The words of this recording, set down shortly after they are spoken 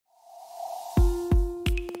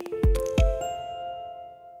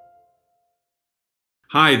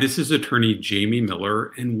Hi, this is attorney Jamie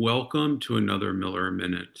Miller, and welcome to another Miller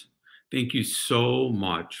Minute. Thank you so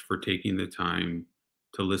much for taking the time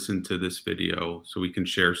to listen to this video so we can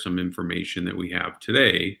share some information that we have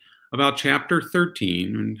today about Chapter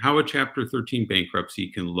 13 and how a Chapter 13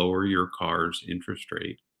 bankruptcy can lower your car's interest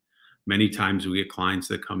rate. Many times we get clients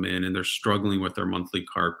that come in and they're struggling with their monthly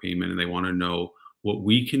car payment and they want to know what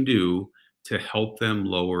we can do to help them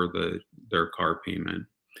lower their car payment.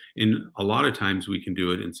 And a lot of times we can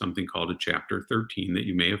do it in something called a Chapter 13 that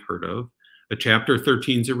you may have heard of. A Chapter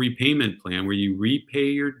 13 is a repayment plan where you repay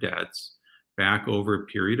your debts back over a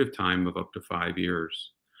period of time of up to 5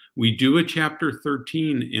 years. We do a Chapter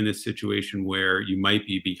 13 in a situation where you might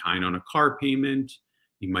be behind on a car payment,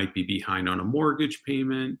 you might be behind on a mortgage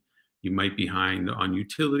payment, you might be behind on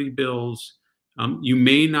utility bills. You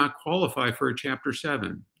may not qualify for a Chapter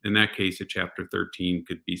 7. In that case, a Chapter 13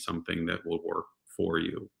 could be something that will work for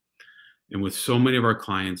you. And with so many of our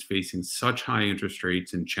clients facing such high interest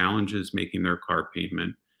rates and challenges making their car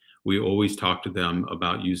payment, we always talk to them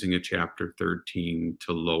about using a Chapter 13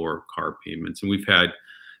 to lower car payments. And we've had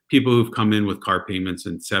people who've come in with car payments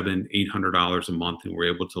in $700-800 a month, and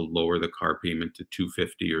we're able to lower the car payment to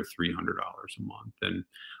 $250 or $300 a month. And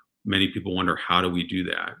many people wonder, how do we do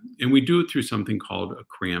that? And we do it through something called a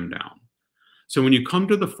cram down. So when you come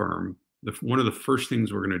to the firm, one of the first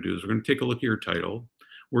things we're going to do is we're going to take a look at your title.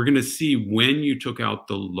 We're going to see when you took out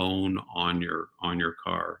the loan on your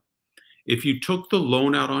car. If you took the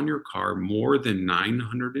loan out on your car more than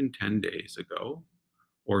 910 days ago,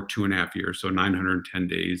 or 2.5 years, so 910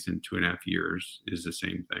 days and 2.5 years is the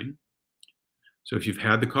same thing. So if you've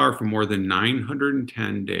had the car for more than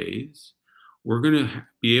 910 days, we're going to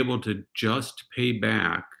be able to just pay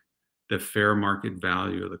back the fair market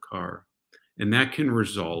value of the car. And that can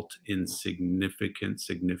result in significant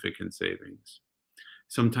savings.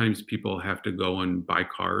 Sometimes people have to go and buy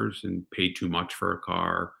cars and pay too much for a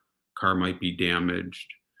car. Car might be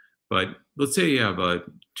damaged. But let's say you have a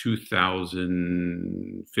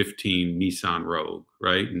 2015 Nissan Rogue,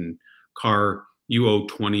 right? And car, you owe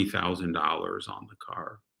 $20,000 on the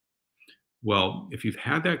car. Well, if you've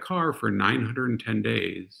had that car for 910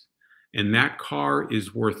 days and that car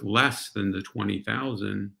is worth less than the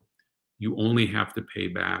 20,000, you only have to pay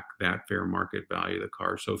back that fair market value of the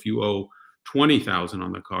car. So if you owe 20,000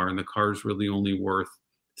 on the car and the car is really only worth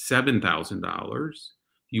 $7,000,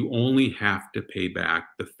 you only have to pay back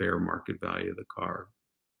the fair market value of the car.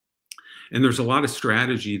 And there's a lot of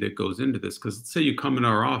strategy that goes into this, because let's say you come in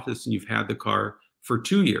our office and you've had the car for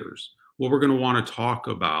 2 years. Well, we're going to want to talk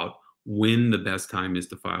about when the best time is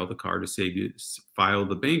to file the car, file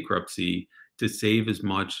the bankruptcy to save as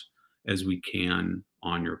much as we can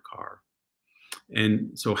on your car.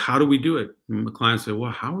 And so how do we do it? And the clients say,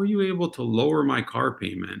 well, how are you able to lower my car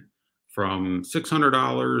payment from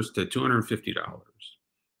 $600 to $250?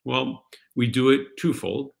 Well, we do it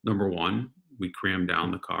twofold. Number one, we cram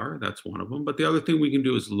down the car. That's one of them. But the other thing we can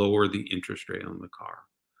do is lower the interest rate on the car.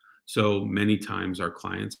 So many times our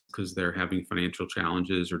clients, because they're having financial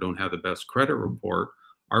challenges or don't have the best credit report,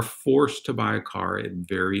 are forced to buy a car at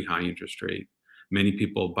very high interest rate. Many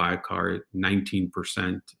people buy a car at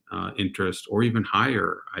 19% interest or even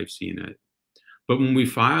higher. I've seen it. But when we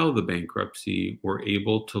file the bankruptcy, we're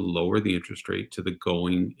able to lower the interest rate to the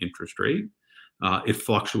going interest rate. It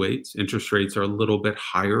fluctuates. Interest rates are a little bit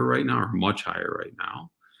higher right now, or much higher right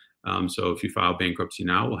now. So if you file bankruptcy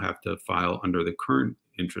now, we'll have to file under the current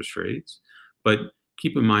interest rates. But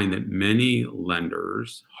keep in mind that many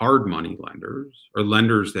lenders, hard money lenders, or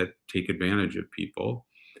lenders that take advantage of people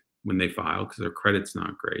when they file because their credit's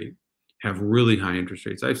not great, have really high interest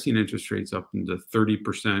rates. I've seen interest rates up into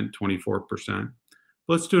 30%, 24%.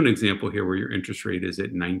 Let's do an example here where your interest rate is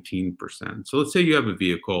at 19%. So let's say you have a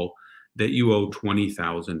vehicle that you owe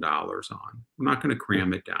 $20,000 on. We're not going to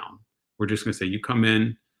cram it down. We're just going to say you come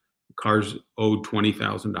in, the car's owed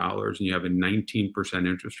 $20,000 and you have a 19%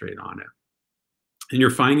 interest rate on it. And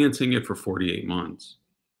you're financing it for 48 months.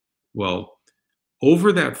 Well,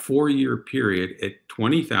 over that 4-year period at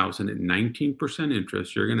 20,000 at 19%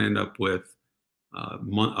 interest, you're going to end up with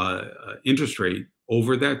interest rate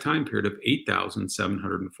over that time period of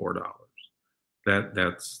 $8,704.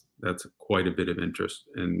 That's quite a bit of interest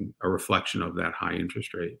and a reflection of that high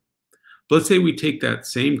interest rate. But let's say we take that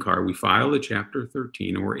same car, we file the Chapter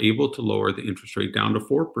 13, and we're able to lower the interest rate down to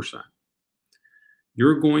 4%.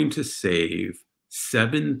 You're going to save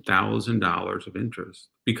 $7,000 of interest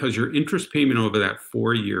because your interest payment over that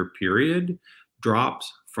 4-year period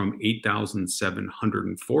drops from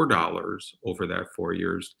 $8,704 over that 4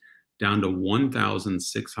 years down to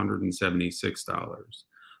 $1,676.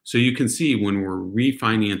 So you can see when we're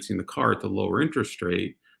refinancing the car at the lower interest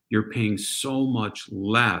rate, you're paying so much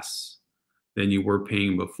less than you were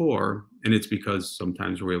paying before. And it's because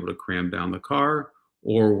sometimes we're able to cram down the car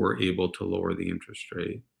or we're able to lower the interest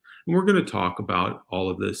rate. And we're going to talk about all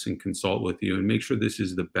of this and consult with you and make sure this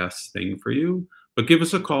is the best thing for you. But give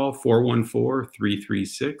us a call,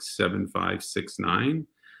 414-336-7569.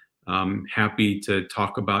 Happy to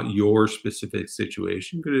talk about your specific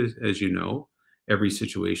situation because, as you know, every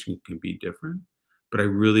situation can be different. But I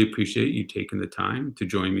really appreciate you taking the time to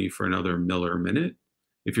join me for another Miller Minute.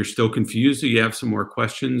 If you're still confused or you have some more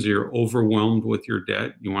questions, you're overwhelmed with your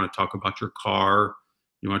debt, you want to talk about your car,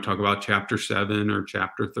 you want to talk about Chapter 7 or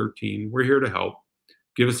Chapter 13, we're here to help.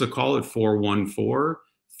 Give us a call at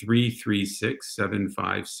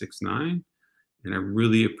 414-336-7569. And I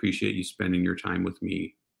really appreciate you spending your time with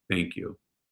me. Thank you.